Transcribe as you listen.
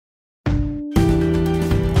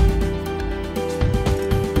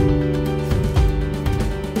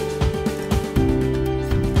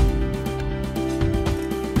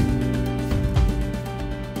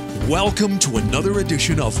Welcome to another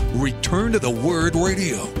edition of Return to the Word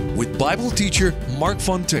Radio with Bible teacher Mark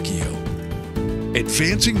Fontecchio.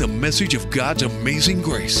 Advancing the message of God's amazing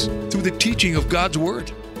grace through the teaching of God's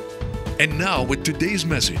Word. And now with today's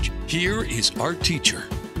message, here is our teacher.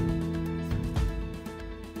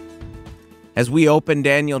 As we open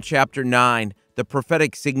Daniel chapter 9, the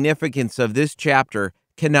prophetic significance of this chapter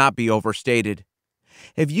cannot be overstated.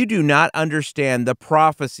 If you do not understand the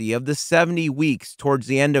prophecy of the 70 weeks towards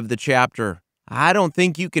the end of the chapter, I don't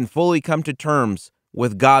think you can fully come to terms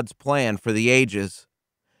with God's plan for the ages.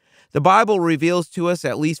 The Bible reveals to us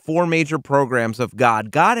at least 4 major programs of God.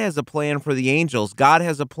 God has a plan for the angels. God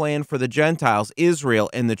has a plan for the Gentiles, Israel,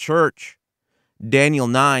 and the church. Daniel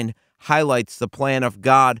 9 highlights the plan of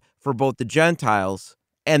God for both the Gentiles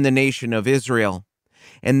and the nation of Israel.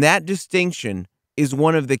 And that distinction is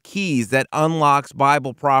one of the keys that unlocks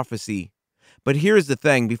Bible prophecy. But here's the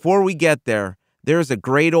thing, before we get there, there's a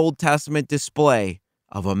great Old Testament display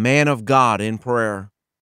of a man of God in prayer.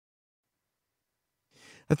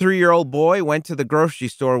 A 3-year-old boy went to the grocery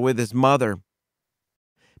store with his mother.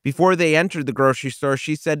 Before they entered the grocery store,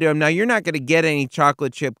 she said to him, "Now you're not going to get any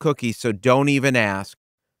chocolate chip cookies, so don't even ask."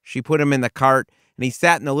 She put him in the cart, and he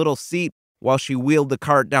sat in a little seat while she wheeled the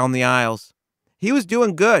cart down the aisles. He was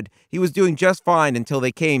doing good. He was doing just fine until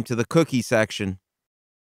they came to the cookie section.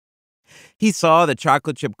 He saw the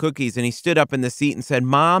chocolate chip cookies and he stood up in the seat and said,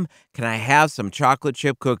 "Mom, can I have some chocolate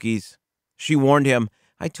chip cookies?" She warned him,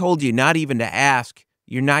 "I told you not even to ask.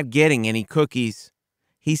 You're not getting any cookies."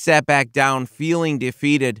 He sat back down, feeling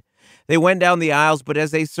defeated. They went down the aisles, but as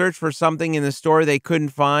they searched for something in the store they couldn't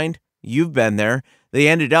find, you've been there, they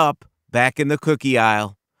ended up back in the cookie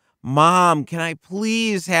aisle. "Mom, can I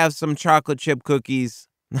please have some chocolate chip cookies?"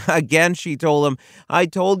 Again, she told him, "I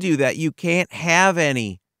told you that you can't have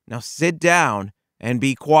any. Now sit down and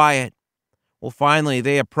be quiet." Well, finally,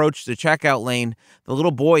 they approached the checkout lane. The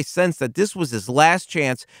little boy sensed that this was his last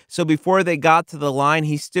chance, so before they got to the line,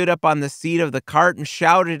 he stood up on the seat of the cart and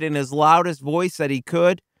shouted in his loudest voice that he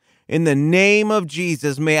could, "In the name of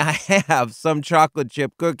Jesus, may I have some chocolate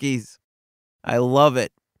chip cookies?" I love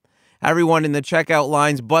it. Everyone in the checkout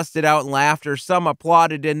lines busted out in laughter. Some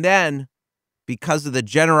applauded, and then, because of the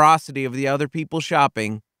generosity of the other people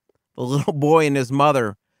shopping, the little boy and his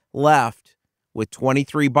mother left with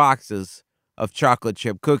 23 boxes of chocolate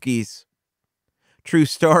chip cookies. True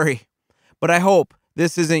story. But I hope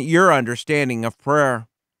this isn't your understanding of prayer.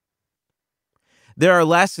 There are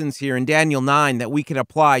lessons here in Daniel 9 that we can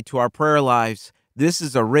apply to our prayer lives. This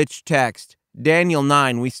is a rich text. Daniel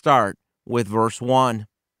 9, we start with verse 1.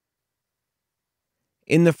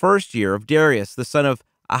 In the first year of Darius, the son of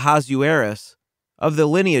Ahasuerus, of the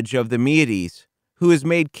lineage of the Medes, who is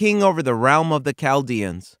made king over the realm of the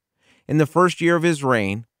Chaldeans, in the first year of his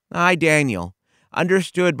reign, I, Daniel,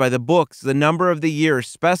 understood by the books the number of the years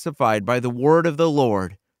specified by the word of the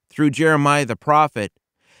Lord through Jeremiah the prophet,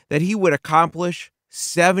 that he would accomplish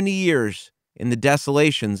 70 years in the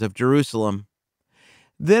desolations of Jerusalem.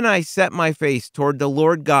 Then I set my face toward the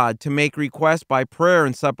Lord God to make request by prayer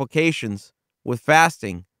and supplications, with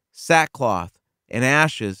fasting, sackcloth, and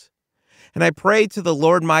ashes. And I prayed to the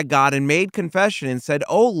Lord my God and made confession and said,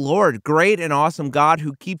 "O Lord, great and awesome God,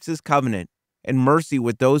 who keeps his covenant and mercy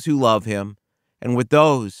with those who love him and with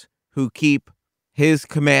those who keep his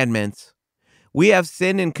commandments. We have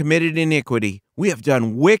sinned and committed iniquity. We have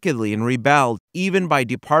done wickedly and rebelled, even by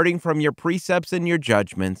departing from your precepts and your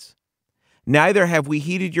judgments. Neither have we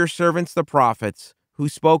heeded your servants the prophets, who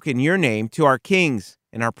spoke in your name to our kings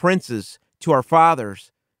and our princes, to our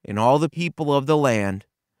fathers, and all the people of the land.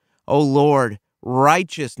 O Lord,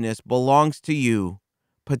 righteousness belongs to you,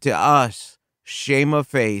 but to us shame of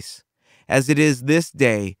face, as it is this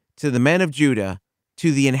day to the men of Judah,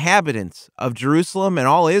 to the inhabitants of Jerusalem and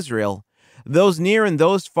all Israel, those near and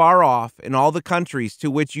those far off, in all the countries to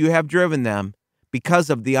which you have driven them, because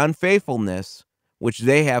of the unfaithfulness which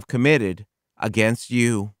they have committed against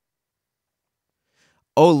you.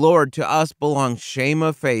 O Lord, to us belongs shame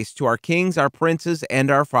of face, to our kings, our princes,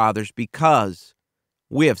 and our fathers, because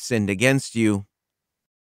we have sinned against you."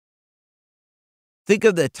 Think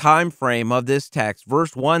of the time frame of this text.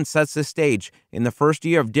 Verse 1 sets the stage. In the first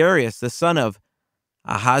year of Darius, the son of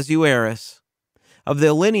Ahasuerus, of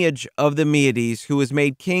the lineage of the Medes, who was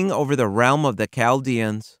made king over the realm of the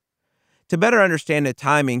Chaldeans. To better understand the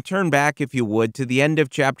timing, turn back, if you would, to the end of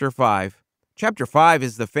chapter 5. Chapter 5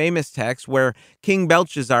 is the famous text where King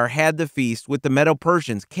Belshazzar had the feast with the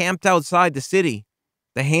Medo-Persians camped outside the city.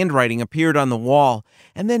 The handwriting appeared on the wall.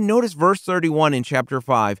 And then notice verse 31 in chapter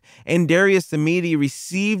 5. And Darius the Mede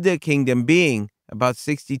received the kingdom, being about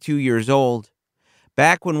 62 years old.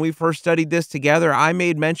 Back when we first studied this together, I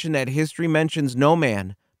made mention that history mentions no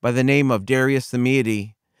man by the name of Darius the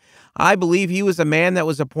Mede. I believe he was a man that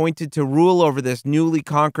was appointed to rule over this newly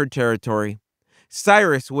conquered territory.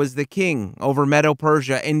 Cyrus was the king over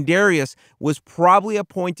Medo-Persia, and Darius was probably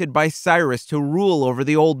appointed by Cyrus to rule over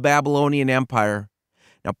the old Babylonian Empire.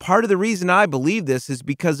 Now, part of the reason I believe this is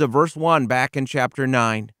because of verse 1 back in chapter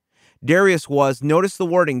 9. Darius was, notice the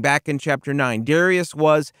wording back in chapter 9, Darius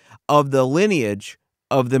was of the lineage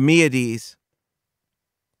of the Medes.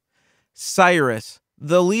 Cyrus,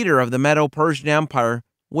 the leader of the Medo-Persian Empire,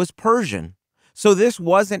 was Persian. So this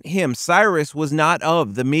wasn't him. Cyrus was not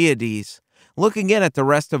of the Medes. Look again at the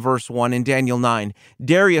rest of verse 1 in Daniel 9.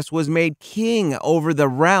 Darius was made king over the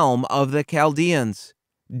realm of the Chaldeans.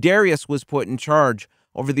 Darius was put in charge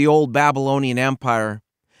over the old Babylonian Empire.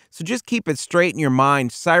 So just keep it straight in your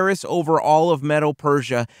mind. Cyrus over all of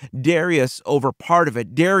Medo-Persia, Darius over part of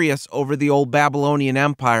it, Darius over the old Babylonian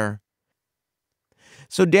Empire.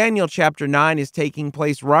 So Daniel chapter 9 is taking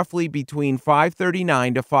place roughly between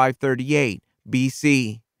 539 to 538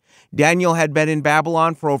 BC. Daniel had been in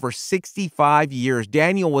Babylon for over 65 years.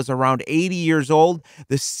 Daniel was around 80 years old.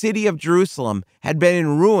 The city of Jerusalem had been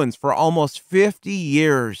in ruins for almost 50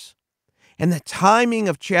 years. And the timing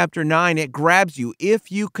of chapter 9, it grabs you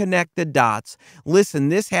if you connect the dots. Listen,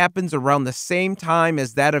 this happens around the same time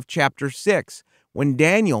as that of chapter 6, when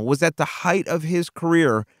Daniel was at the height of his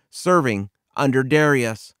career serving under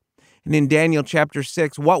Darius. And in Daniel chapter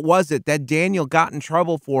 6, what was it that Daniel got in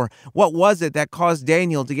trouble for? What was it that caused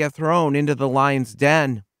Daniel to get thrown into the lion's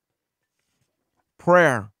den?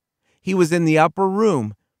 Prayer. He was in the upper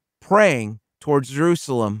room praying towards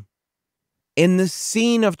Jerusalem. In the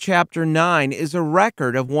scene of chapter 9 is a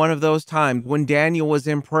record of one of those times when Daniel was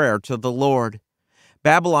in prayer to the Lord.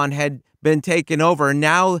 Babylon had been taken over, and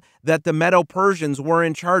now that the Medo-Persians were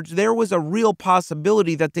in charge, there was a real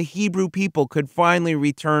possibility that the Hebrew people could finally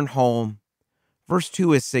return home. Verse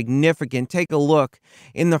 2 is significant. Take a look.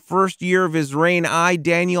 In the first year of his reign, I,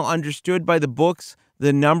 Daniel, understood by the books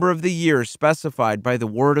the number of the years specified by the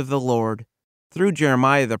word of the Lord, through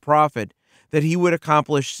Jeremiah the prophet, that he would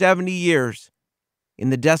accomplish 70 years in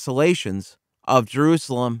the desolations of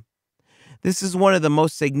Jerusalem. This is one of the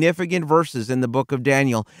most significant verses in the book of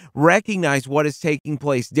Daniel. Recognize what is taking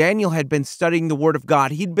place. Daniel had been studying the Word of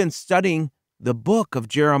God. He'd been studying the book of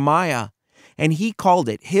Jeremiah, and he called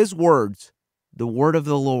it, his words, the Word of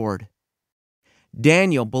the Lord.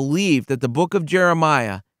 Daniel believed that the book of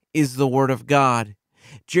Jeremiah is the Word of God.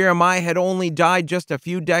 Jeremiah had only died just a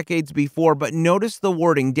few decades before, but notice the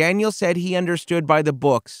wording. Daniel said he understood by the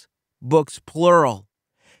books plural.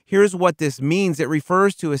 Here's what this means. It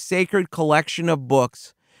refers to a sacred collection of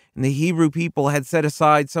books. And the Hebrew people had set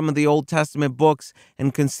aside some of the Old Testament books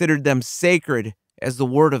and considered them sacred as the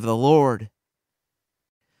word of the Lord.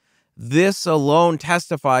 This alone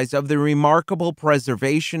testifies of the remarkable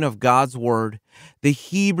preservation of God's word. The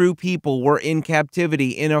Hebrew people were in captivity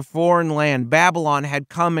in a foreign land. Babylon had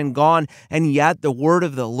come and gone, and yet the word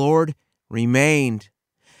of the Lord remained.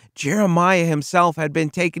 Jeremiah himself had been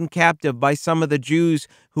taken captive by some of the Jews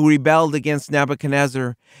who rebelled against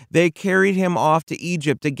Nebuchadnezzar. They carried him off to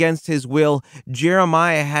Egypt against his will.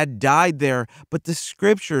 Jeremiah had died there, but the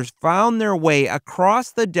scriptures found their way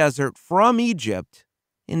across the desert from Egypt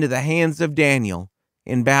into the hands of Daniel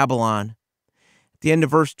in Babylon. At the end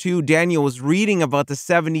of verse 2, Daniel was reading about the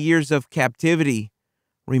 70 years of captivity.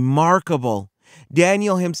 Remarkable.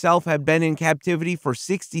 Daniel himself had been in captivity for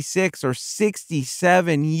 66 or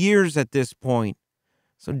 67 years at this point.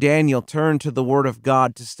 So Daniel turned to the Word of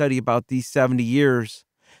God to study about these 70 years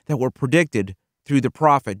that were predicted through the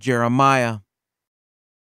prophet Jeremiah.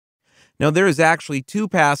 Now, there is actually two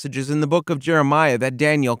passages in the book of Jeremiah that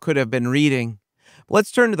Daniel could have been reading.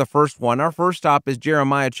 Let's turn to the first one. Our first stop is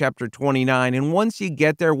Jeremiah chapter 29, and once you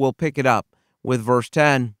get there, we'll pick it up with verse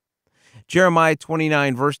 10. Jeremiah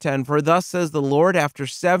 29, verse 10, "For thus says the Lord, after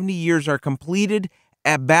 70 years are completed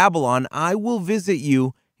at Babylon, I will visit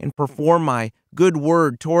you and perform my good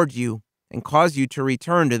word toward you and cause you to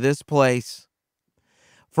return to this place.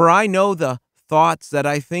 For I know the thoughts that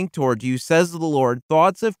I think toward you, says the Lord,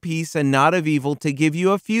 thoughts of peace and not of evil, to give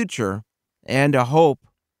you a future and a hope.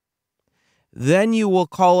 Then you will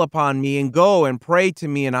call upon me and go and pray to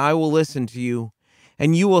me, and I will listen to you.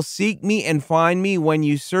 And you will seek me and find me when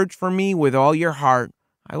you search for me with all your heart.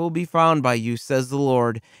 I will be found by you, says the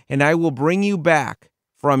Lord, and I will bring you back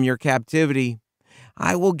from your captivity.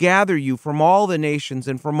 I will gather you from all the nations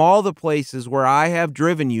and from all the places where I have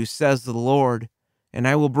driven you, says the Lord, and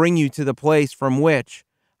I will bring you to the place from which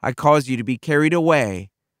I caused you to be carried away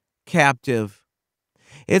captive."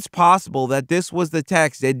 It's possible that this was the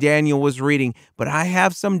text that Daniel was reading, but I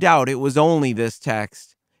have some doubt it was only this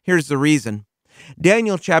text. Here's the reason.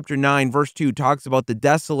 Daniel chapter 9 verse 2 talks about the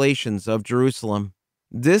desolations of Jerusalem.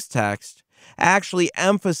 This text actually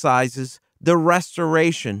emphasizes the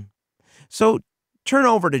restoration. So turn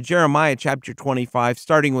over to Jeremiah chapter 25,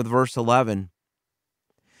 starting with verse 11.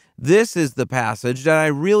 This is the passage that I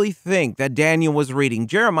really think that Daniel was reading.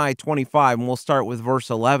 Jeremiah 25, and we'll start with verse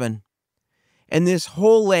 11. And this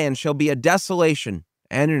whole land shall be a desolation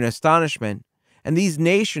and an astonishment, and these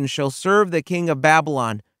nations shall serve the king of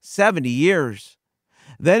Babylon 70 years.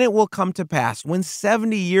 Then it will come to pass, when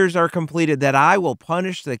 70 years are completed, that I will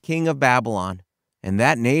punish the king of Babylon and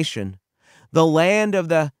that nation, the land of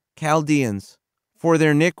the Chaldeans, for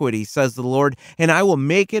their iniquity, says the Lord, and I will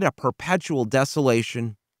make it a perpetual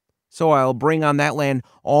desolation. So I will bring on that land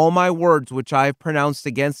all my words which I have pronounced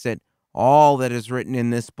against it, all that is written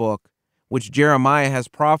in this book, which Jeremiah has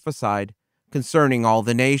prophesied concerning all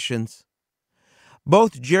the nations.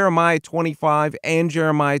 Both Jeremiah 25 and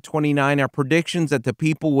Jeremiah 29 are predictions that the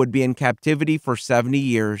people would be in captivity for 70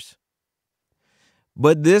 years.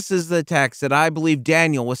 But this is the text that I believe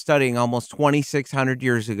Daniel was studying almost 2,600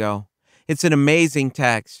 years ago. It's an amazing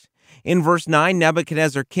text. In verse 9,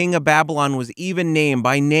 Nebuchadnezzar, king of Babylon, was even named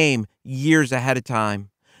by name years ahead of time.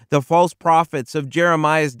 The false prophets of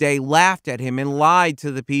Jeremiah's day laughed at him and lied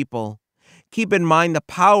to the people. Keep in mind the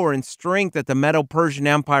power and strength that the Medo-Persian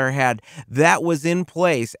Empire had. That was in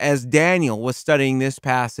place as Daniel was studying this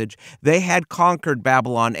passage. They had conquered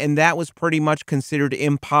Babylon, and that was pretty much considered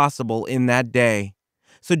impossible in that day.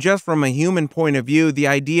 So just from a human point of view, the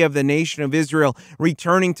idea of the nation of Israel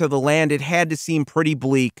returning to the land, it had to seem pretty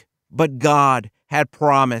bleak. But God had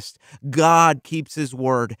promised. God keeps his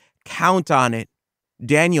word. Count on it.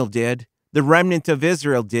 Daniel did. The remnant of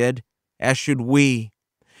Israel did, as should we.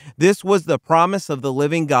 This was the promise of the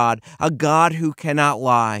living God, a God who cannot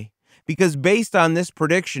lie. Because based on this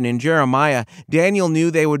prediction in Jeremiah, Daniel knew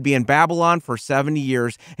they would be in Babylon for 70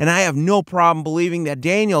 years, and I have no problem believing that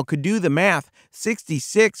Daniel could do the math.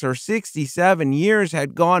 66 or 67 years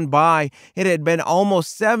had gone by. It had been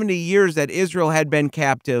almost 70 years that Israel had been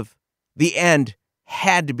captive. The end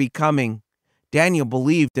had to be coming. Daniel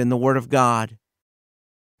believed in the word of God.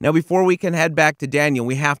 Now, before we can head back to Daniel,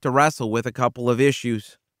 we have to wrestle with a couple of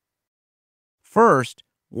issues. First,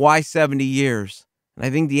 why 70 years? And I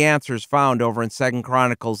think the answer is found over in 2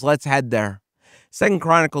 Chronicles. Let's head there. 2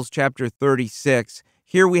 Chronicles chapter 36.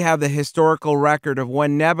 Here we have the historical record of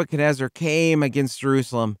when Nebuchadnezzar came against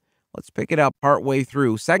Jerusalem. Let's pick it up partway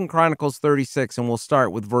through. 2 Chronicles 36, and we'll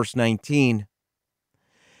start with verse 19.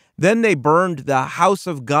 Then they burned the house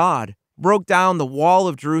of God, broke down the wall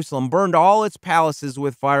of Jerusalem, burned all its palaces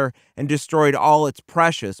with fire, and destroyed all its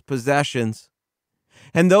precious possessions.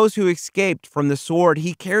 And those who escaped from the sword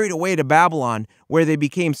he carried away to Babylon, where they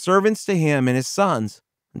became servants to him and his sons,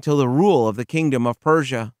 until the rule of the kingdom of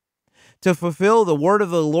Persia, to fulfill the word of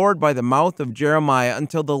the Lord by the mouth of Jeremiah,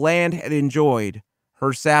 until the land had enjoyed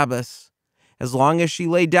her Sabbaths. As long as she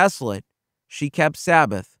lay desolate, she kept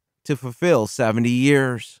Sabbath to fulfill 70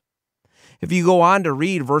 years. If you go on to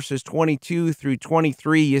read verses 22 through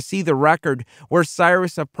 23, you see the record where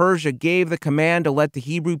Cyrus of Persia gave the command to let the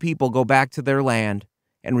Hebrew people go back to their land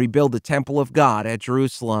and rebuild the temple of God at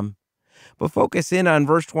Jerusalem. But focus in on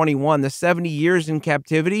verse 21. The 70 years in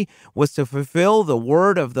captivity was to fulfill the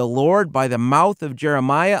word of the Lord by the mouth of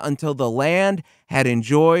Jeremiah until the land had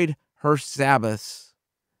enjoyed her Sabbaths.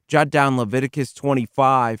 Jot down Leviticus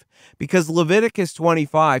 25, because Leviticus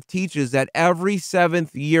 25 teaches that every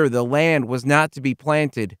seventh year the land was not to be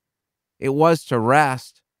planted. It was to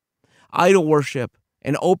rest. Idol worship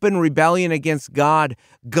and open rebellion against God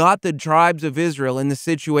got the tribes of Israel in the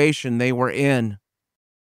situation they were in.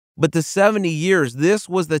 But the 70 years, this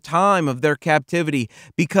was the time of their captivity,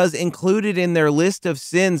 because included in their list of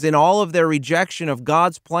sins, in all of their rejection of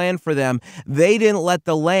God's plan for them, they didn't let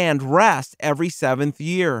the land rest every seventh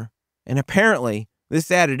year. And apparently,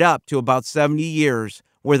 this added up to about 70 years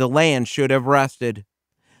where the land should have rested.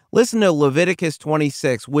 Listen to Leviticus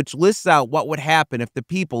 26, which lists out what would happen if the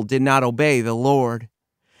people did not obey the Lord.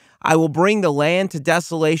 I will bring the land to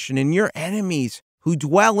desolation, and your enemies who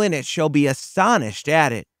dwell in it shall be astonished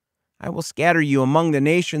at it. I will scatter you among the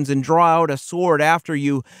nations and draw out a sword after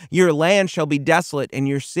you. Your land shall be desolate, and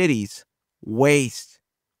your cities waste.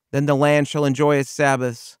 Then the land shall enjoy its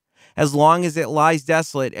Sabbaths, as long as it lies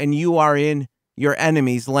desolate, and you are in your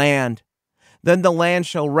enemy's land. Then the land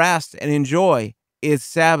shall rest and enjoy its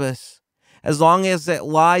Sabbaths. As long as it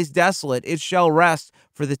lies desolate, it shall rest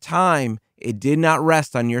for the time it did not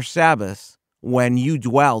rest on your Sabbaths when you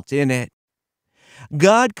dwelt in it.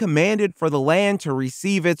 God commanded for the land to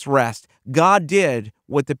receive its rest. God did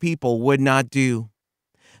what the people would not do.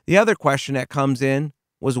 The other question that comes in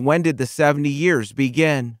was, when did the 70 years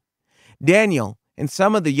begin? Daniel and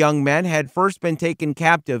some of the young men had first been taken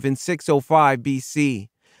captive in 605 BC.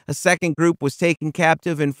 A second group was taken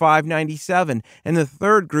captive in 597, and the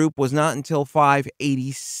third group was not until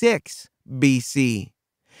 586 BC.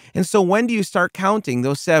 And so when do you start counting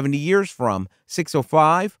those 70 years from?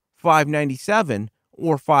 605, 597,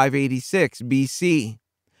 or 586 BC?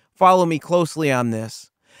 Follow me closely on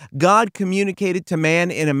this. God communicated to man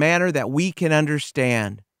in a manner that we can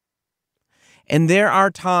understand. And there are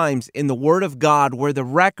times in the Word of God where the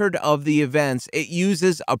record of the events, it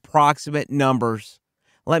uses approximate numbers.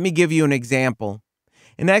 Let me give you an example.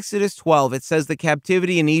 In Exodus 12, it says the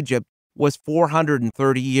captivity in Egypt was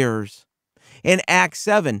 430 years. In Acts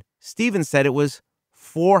 7, Stephen said it was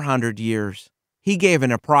 400 years. He gave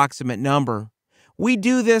an approximate number. We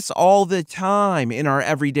do this all the time in our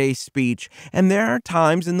everyday speech, and there are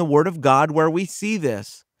times in the Word of God where we see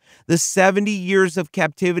this. The 70 years of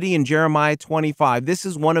captivity in Jeremiah 25, this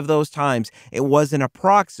is one of those times. It was an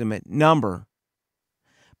approximate number.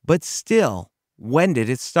 But still, when did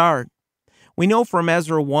it start? We know from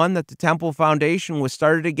Ezra 1 that the temple foundation was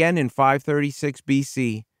started again in 536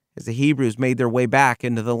 BC as the Hebrews made their way back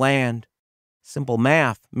into the land. Simple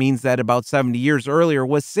math means that about 70 years earlier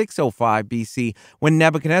was 605 BC when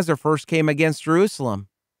Nebuchadnezzar first came against Jerusalem.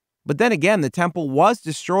 But then again, the temple was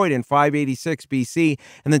destroyed in 586 BC,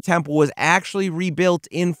 and the temple was actually rebuilt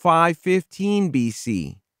in 515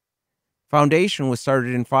 BC. Foundation was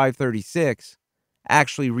started in 536,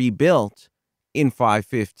 actually rebuilt in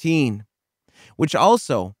 515, which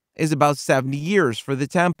also is about 70 years for the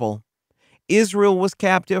temple. Israel was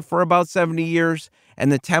captive for about 70 years,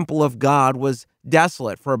 and the temple of God was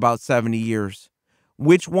desolate for about 70 years.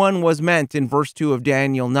 Which one was meant in verse 2 of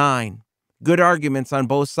Daniel 9? Good arguments on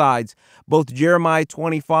both sides. Both Jeremiah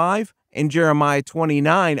 25 and Jeremiah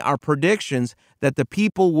 29 are predictions that the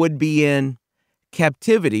people would be in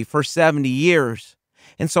captivity for 70 years.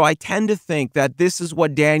 And so I tend to think that this is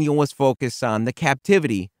what Daniel was focused on, the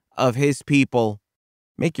captivity of his people.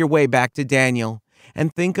 Make your way back to Daniel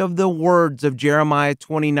and think of the words of Jeremiah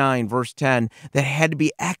 29, verse 10, that had to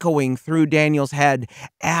be echoing through Daniel's head.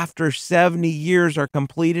 After 70 years are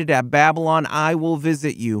completed at Babylon, I will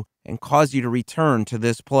visit you and cause you to return to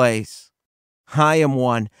this place. I am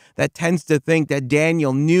one that tends to think that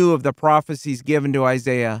Daniel knew of the prophecies given to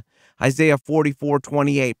Isaiah. Isaiah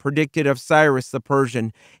 44:28 predicted of Cyrus the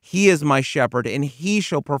Persian, "He is my shepherd, and he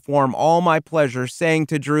shall perform all my pleasure, saying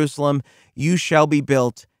to Jerusalem, you shall be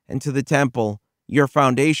built, and to the temple, your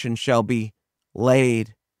foundation shall be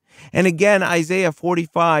laid." And again, Isaiah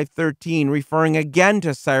 45:13, referring again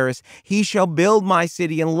to Cyrus, "He shall build my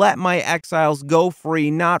city and let my exiles go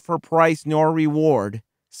free, not for price nor reward,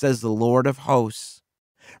 says the Lord of hosts."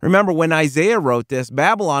 Remember, when Isaiah wrote this,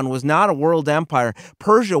 Babylon was not a world empire.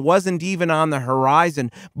 Persia wasn't even on the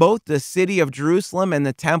horizon. Both the city of Jerusalem and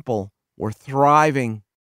the temple were thriving.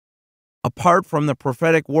 Apart from the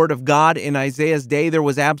prophetic word of God in Isaiah's day, there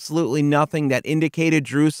was absolutely nothing that indicated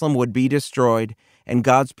Jerusalem would be destroyed and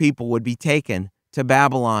God's people would be taken to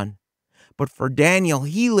Babylon. But for Daniel,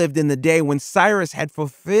 he lived in the day when Cyrus had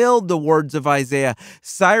fulfilled the words of Isaiah.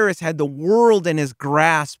 Cyrus had the world in his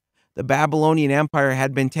grasp. The Babylonian Empire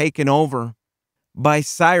had been taken over by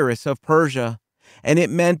Cyrus of Persia, and it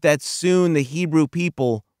meant that soon the Hebrew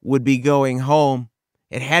people would be going home.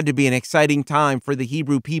 It had to be an exciting time for the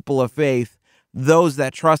Hebrew people of faith, those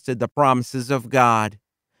that trusted the promises of God.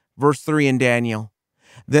 Verse 3 in Daniel,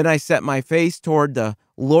 "Then I set my face toward the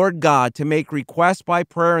Lord God to make requests by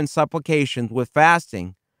prayer and supplications with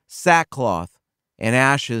fasting, sackcloth, and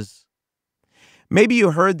ashes." Maybe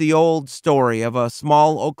you heard the old story of a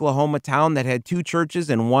small Oklahoma town that had 2 churches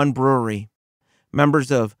and 1 brewery.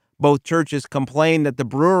 Members of both churches complained that the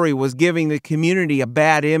brewery was giving the community a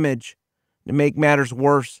bad image. To make matters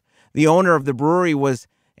worse, the owner of the brewery was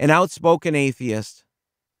an outspoken atheist.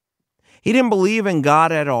 He didn't believe in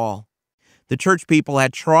God at all. The church people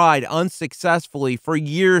had tried unsuccessfully for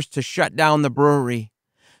years to shut down the brewery.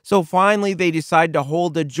 So finally, they decided to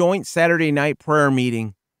hold a joint Saturday night prayer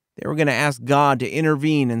meeting. They were going to ask God to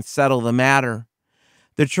intervene and settle the matter.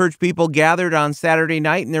 The church people gathered on Saturday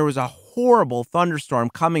night, and there was a horrible thunderstorm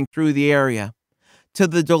coming through the area. To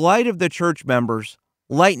the delight of the church members,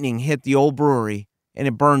 lightning hit the old brewery, and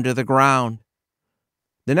it burned to the ground.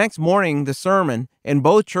 The next morning, the sermon in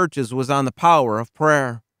both churches was on the power of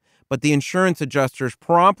prayer. But the insurance adjusters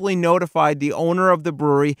promptly notified the owner of the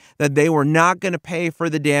brewery that they were not going to pay for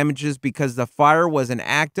the damages because the fire was an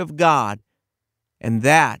act of God, and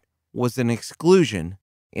that was an exclusion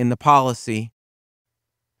in the policy.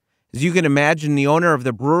 As you can imagine, the owner of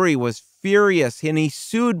the brewery was furious, and he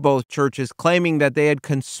sued both churches, claiming that they had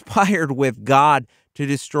conspired with God to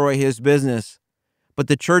destroy his business. But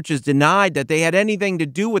the churches denied that they had anything to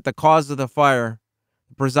do with the cause of the fire.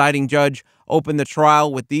 The presiding judge opened the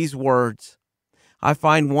trial with these words: "I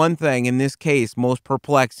find one thing in this case most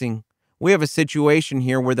perplexing. We have a situation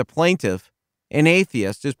here where the plaintiff, an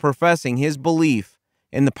atheist, is professing his belief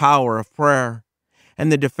in the power of prayer,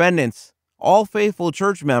 and the defendants, all faithful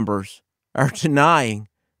church members, are denying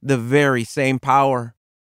the very same power."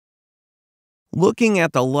 Looking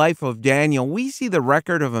at the life of Daniel, we see the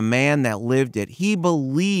record of a man that lived it. He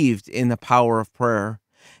believed in the power of prayer.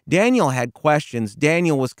 Daniel had questions.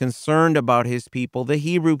 Daniel was concerned about his people. The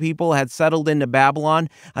Hebrew people had settled into Babylon.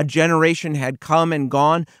 A generation had come and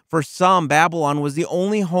gone. For some, Babylon was the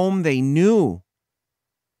only home they knew.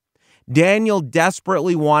 Daniel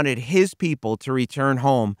desperately wanted his people to return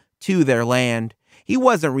home to their land. He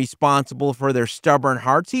wasn't responsible for their stubborn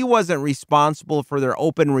hearts. He wasn't responsible for their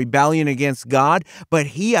open rebellion against God, but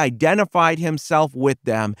he identified himself with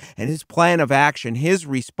them, and his plan of action, his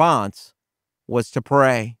response, was to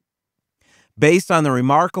pray. Based on the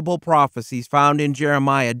remarkable prophecies found in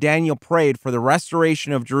Jeremiah, Daniel prayed for the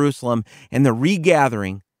restoration of Jerusalem and the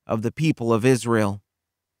regathering of the people of Israel.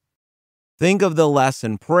 Think of the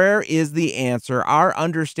lesson. Prayer is the answer. Our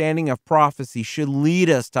understanding of prophecy should lead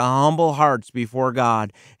us to humble hearts before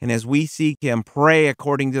God. And as we seek Him, pray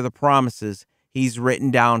according to the promises He's written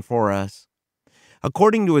down for us.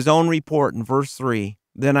 According to His own report in verse 3,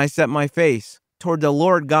 "Then I set my face toward the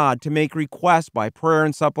Lord God to make requests by prayer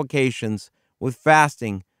and supplications with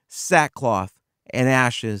fasting, sackcloth, and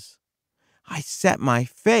ashes." I set my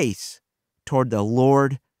face toward the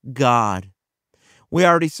Lord God. We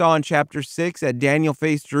already saw in chapter 6 that Daniel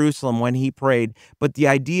faced Jerusalem when he prayed, but the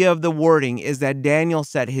idea of the wording is that Daniel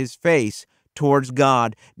set his face towards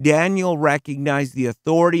God. Daniel recognized the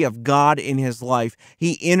authority of God in his life.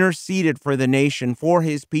 He interceded for the nation, for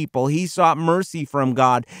his people. He sought mercy from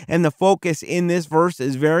God, and the focus in this verse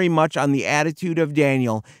is very much on the attitude of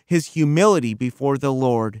Daniel, his humility before the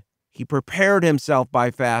Lord. He prepared himself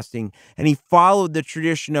by fasting, and he followed the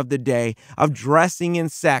tradition of the day of dressing in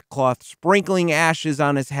sackcloth, sprinkling ashes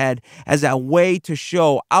on his head as a way to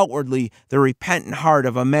show outwardly the repentant heart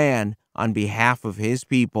of a man on behalf of his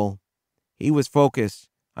people. He was focused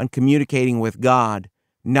on communicating with God,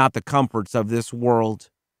 not the comforts of this world.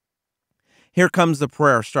 Here comes the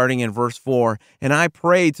prayer starting in verse 4. "And I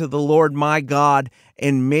prayed to the Lord my God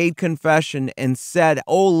and made confession and said,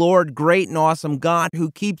 O Lord, great and awesome God,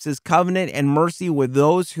 who keeps his covenant and mercy with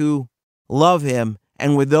those who love him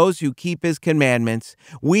and with those who keep his commandments.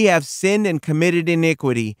 We have sinned and committed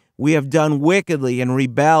iniquity. We have done wickedly and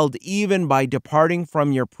rebelled, even by departing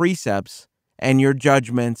from your precepts and your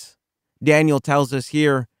judgments." Daniel tells us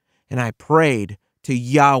here, "And I prayed to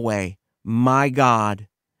Yahweh, my God."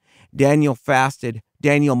 Daniel fasted.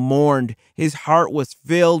 Daniel mourned. His heart was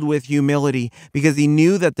filled with humility because he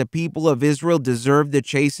knew that the people of Israel deserved the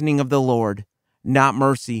chastening of the Lord, not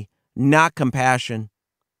mercy, not compassion.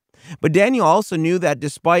 But Daniel also knew that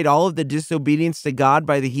despite all of the disobedience to God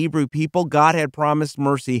by the Hebrew people, God had promised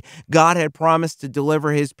mercy. God had promised to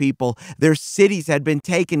deliver his people. Their cities had been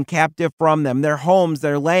taken captive from them, their homes,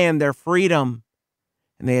 their land, their freedom.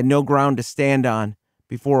 And they had no ground to stand on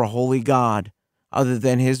before a holy God other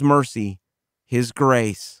than his mercy, his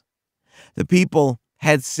grace. The people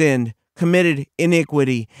had sinned, committed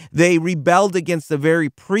iniquity. They rebelled against the very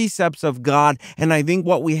precepts of God. And I think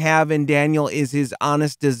what we have in Daniel is his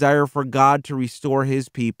honest desire for God to restore his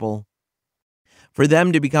people, for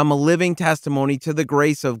them to become a living testimony to the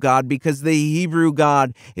grace of God, because the Hebrew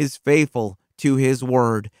God is faithful to his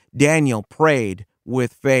word. Daniel prayed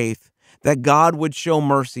with faith that God would show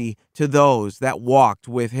mercy to those that walked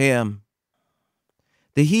with him.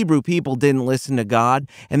 The Hebrew people didn't listen to God,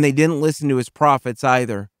 and they didn't listen to his prophets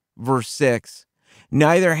either. Verse 6,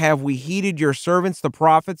 "Neither have we heeded your servants the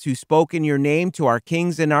prophets who spoke in your name to our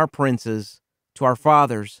kings and our princes, to our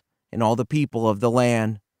fathers and all the people of the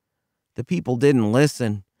land." The people didn't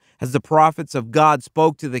listen. As the prophets of God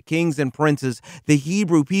spoke to the kings and princes, the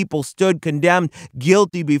Hebrew people stood condemned,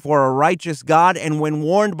 guilty before a righteous God, and when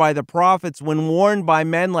warned by the prophets, when warned by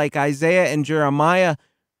men like Isaiah and Jeremiah,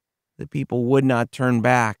 the people would not turn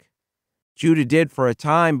back. Judah did for a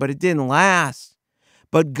time, but it didn't last.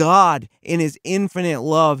 But God, in his infinite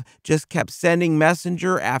love, just kept sending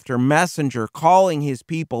messenger after messenger, calling his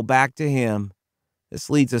people back to him. This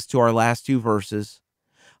leads us to our last two verses.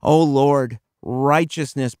 "O Lord,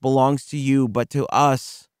 righteousness belongs to you, but to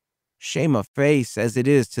us shame of face, as it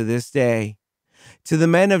is to this day." To the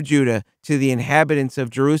men of Judah, to the inhabitants of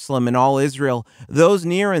Jerusalem and all Israel, those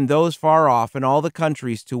near and those far off, and all the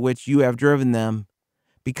countries to which you have driven them,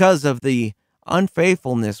 because of the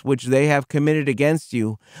unfaithfulness which they have committed against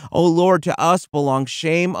you. O Lord, to us belongs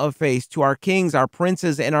shame of face, to our kings, our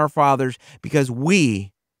princes, and our fathers, because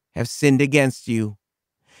we have sinned against you.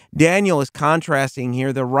 Daniel is contrasting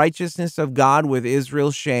here the righteousness of God with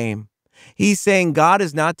Israel's shame. He's saying God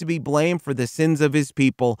is not to be blamed for the sins of his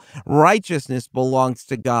people. Righteousness belongs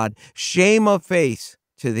to God. Shame of face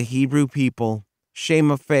to the Hebrew people.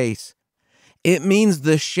 Shame of face. It means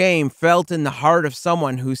the shame felt in the heart of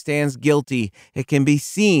someone who stands guilty. It can be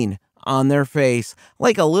seen on their face.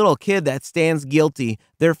 Like a little kid that stands guilty,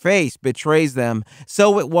 their face betrays them.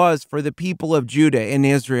 So it was for the people of Judah and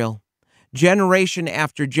Israel. Generation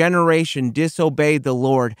after generation disobeyed the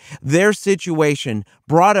Lord. Their situation,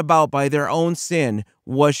 brought about by their own sin,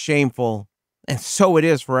 was shameful. And so it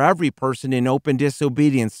is for every person in open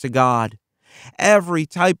disobedience to God. Every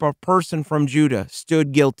type of person from Judah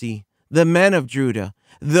stood guilty. The men of Judah,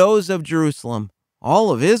 those of Jerusalem,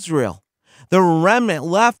 all of Israel, the remnant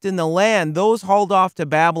left in the land, those hauled off to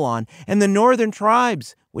Babylon, and the northern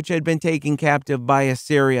tribes, which had been taken captive by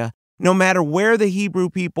Assyria. No matter where the Hebrew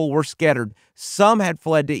people were scattered, some had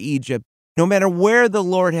fled to Egypt. No matter where the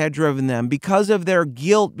Lord had driven them, because of their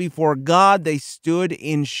guilt before God, they stood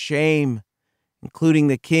in shame, including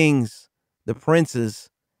the kings, the princes,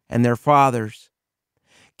 and their fathers.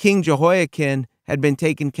 King Jehoiakim had been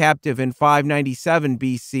taken captive in 597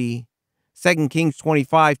 BC. 2 Kings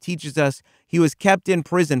 25 teaches us he was kept in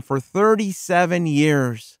prison for 37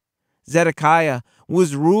 years. Zedekiah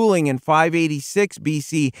was ruling in 586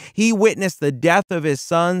 BC. He witnessed the death of his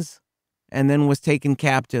sons and then was taken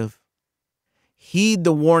captive. Heed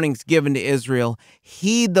the warnings given to Israel.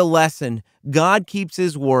 Heed the lesson. God keeps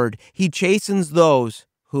his word. He chastens those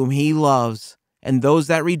whom he loves, and those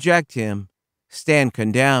that reject him stand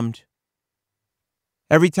condemned.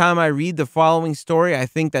 Every time I read the following story, I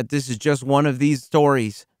think that this is just one of these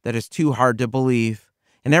stories that is too hard to believe.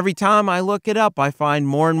 And every time I look it up, I find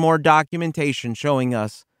more and more documentation showing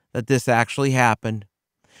us that this actually happened.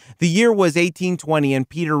 The year was 1820, and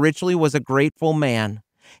Peter Ridgely was a grateful man.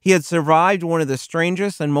 He had survived one of the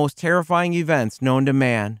strangest and most terrifying events known to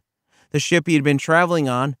man. The ship he had been traveling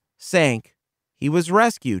on sank. He was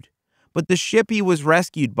rescued, but the ship he was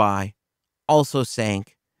rescued by also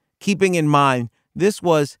sank. Keeping in mind, this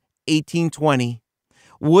was 1820.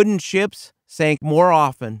 Wooden ships sank more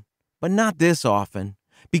often, but not this often,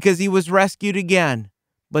 because he was rescued again.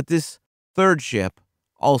 But this third ship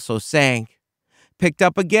also sank. Picked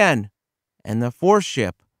up again, and the fourth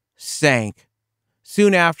ship sank.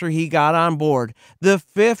 Soon after he got on board, the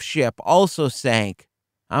fifth ship also sank.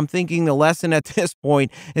 I'm thinking the lesson at this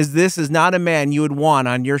point is this is not a man you would want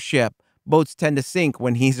on your ship. Boats tend to sink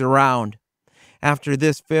when he's around. After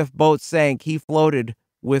this fifth boat sank, he floated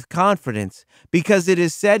with confidence, because it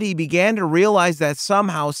is said he began to realize that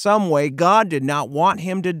somehow, some way, God did not want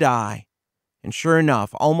him to die. And sure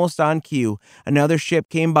enough, almost on cue, another ship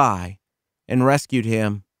came by and rescued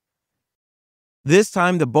him. This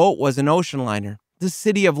time the boat was an ocean liner. The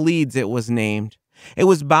City of Leeds it was named. It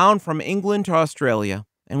was bound from England to Australia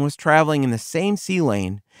and was traveling in the same sea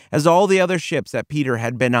lane as all the other ships that Peter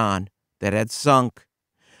had been on that had sunk.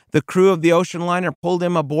 The crew of the ocean liner pulled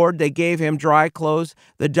him aboard. They gave him dry clothes.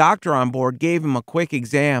 The doctor on board gave him a quick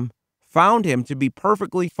exam, found him to be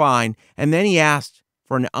perfectly fine, and then he asked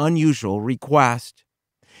for an unusual request.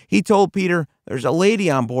 He told Peter, "There's a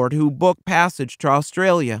lady on board who booked passage to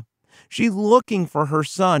Australia. She's looking for her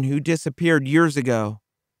son who disappeared years ago.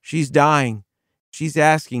 She's dying. She's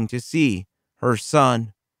asking to see her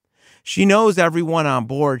son. She knows everyone on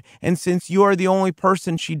board, and since you are the only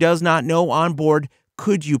person she does not know on board,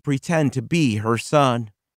 could you pretend to be her son?"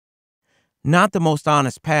 Not the most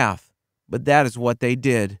honest path, but that is what they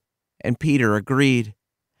did, and Peter agreed.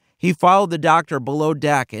 He followed the doctor below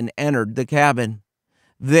deck and entered the cabin.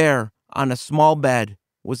 There, on a small bed,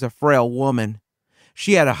 was a frail woman.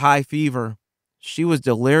 She had a high fever. She was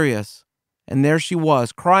delirious. And there she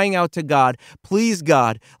was, crying out to God, "Please,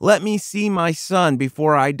 God, let me see my son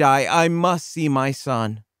before I die. I must see my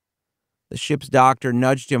son." The ship's doctor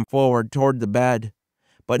nudged him forward toward the bed.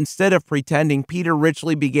 But instead of pretending, Peter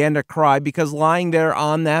Ridgely began to cry, because lying there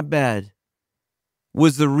on that bed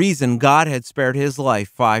was the reason God had spared his life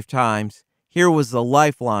 5 times. Here was the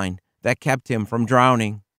lifeline that kept him from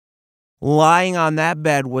drowning. Lying on that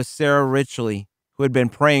bed was Sarah Ridgely, who had been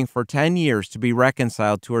praying for 10 years to be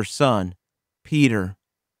reconciled to her son, Peter.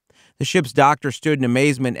 The ship's doctor stood in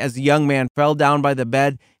amazement as the young man fell down by the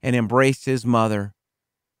bed and embraced his mother.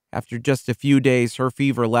 After just a few days, her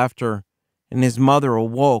fever left her, and his mother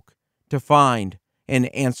awoke to find an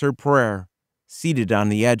answered prayer seated on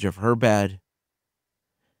the edge of her bed.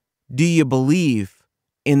 Do you believe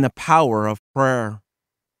in the power of prayer?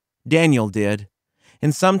 Daniel did,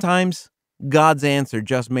 and sometimes God's answer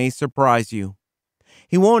just may surprise you.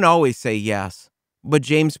 He won't always say yes, but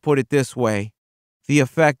James put it this way: the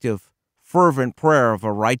effective, fervent prayer of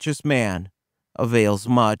a righteous man avails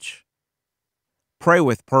much. Pray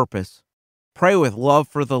with purpose. Pray with love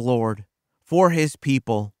for the Lord, for His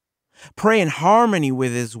people. Pray in harmony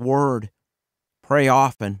with His Word. Pray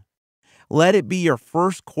often. Let it be your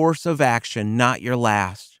first course of action, not your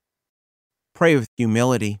last. Pray with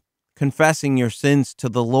humility, confessing your sins to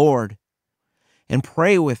the Lord. And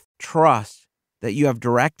pray with trust that you have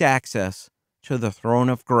direct access to the throne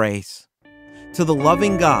of grace, to the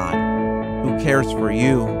loving God who cares for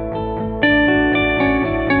you.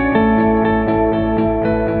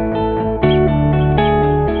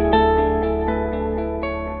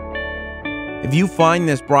 If you find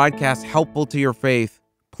this broadcast helpful to your faith,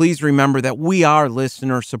 please remember that we are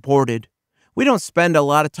listener supported. We don't spend a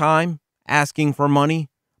lot of time asking for money,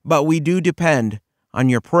 but we do depend on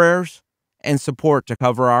your prayers and support to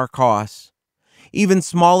cover our costs. Even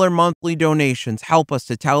smaller monthly donations help us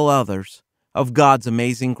to tell others of God's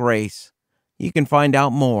amazing grace. You can find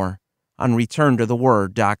out more on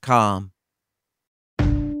returntotheword.com.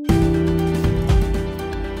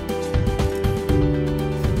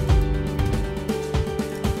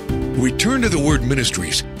 Return to the Word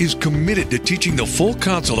Ministries is committed to teaching the full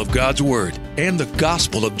counsel of God's Word and the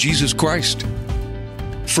gospel of Jesus Christ.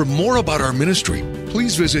 For more about our ministry,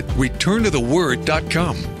 please visit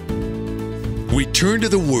returntotheword.com. Return to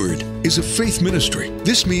the Word is a faith ministry.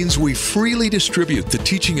 This means we freely distribute the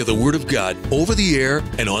teaching of the Word of God over the air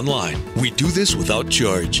and online. We do this without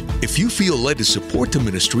charge. If you feel led to support the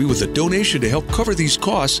ministry with a donation to help cover these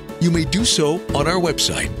costs, you may do so on our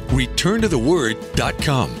website,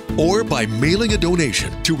 returntotheword.com, or by mailing a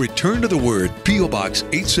donation to Return to the Word, P.O. Box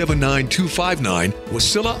 879259,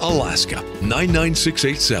 Wasilla, Alaska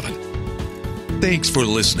 99687. Thanks for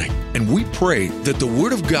listening, and we pray that the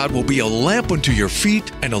Word of God will be a lamp unto your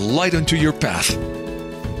feet and a light unto your path.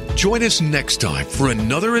 Join us next time for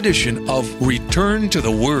another edition of Return to the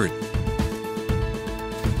Word.